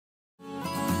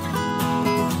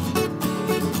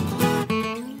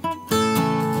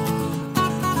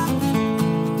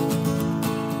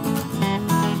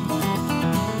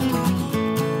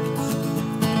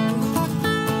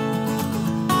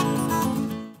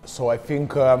So I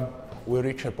think we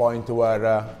reach a point where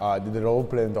the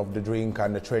development of the drink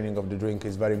and the training of the drink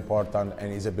is very important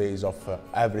and is a base of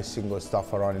every single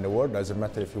stuff around in the world. Doesn't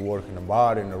matter if you work in a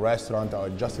bar, in a restaurant, or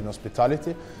just in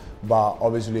hospitality. But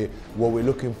obviously, what we're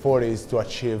looking for is to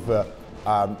achieve a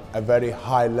very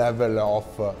high level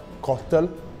of cocktail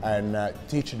and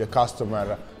teach the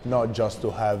customer not just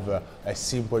to have a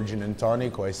simple gin and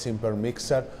tonic or a simple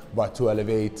mixer, but to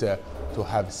elevate to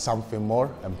have something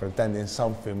more and pretending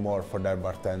something more for their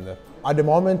bartender. At the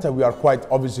moment, we are quite,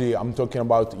 obviously, I'm talking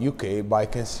about UK, but I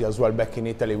can see as well back in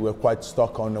Italy, we're quite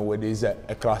stuck on what is a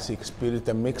classic spirit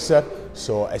and mixer.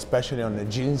 So especially on the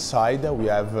gin side, we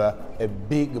have a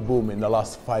big boom in the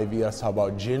last 5 years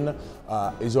about gin.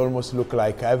 It's almost look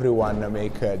like everyone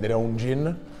make their own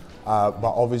gin.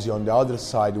 But obviously on the other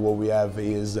side, what we have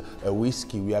is a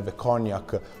whiskey, we have a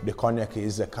cognac. The cognac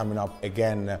is coming up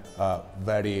again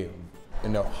very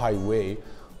in a high way.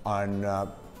 And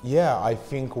yeah, I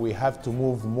think we have to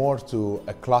move more to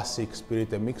a classic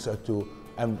spirit and mixer to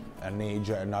age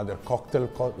another cocktail,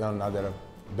 another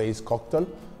base cocktail.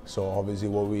 So obviously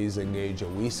what we is engage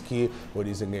whiskey, what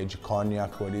is engage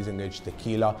cognac, what is engage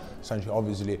tequila. Essentially,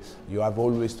 obviously, you have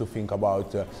always to think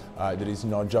about there is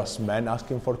not just men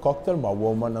asking for cocktail, but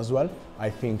women as well.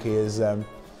 I think is a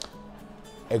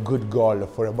good goal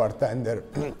for a bartender.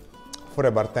 For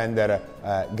a bartender,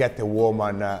 get a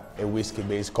woman a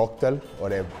whiskey-based cocktail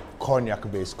or a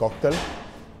cognac-based cocktail.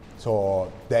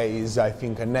 So there is, I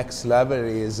think, a next level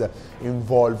is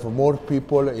involve more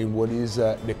people in what is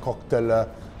the cocktail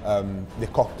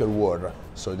world.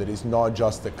 So there is not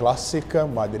just a classic,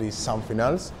 but there is something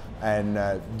else. And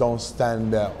don't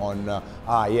stand on,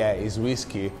 yeah, it's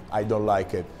whiskey, I don't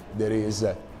like it. There is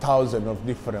thousands of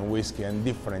different whiskey and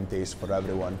different tastes for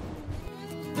everyone.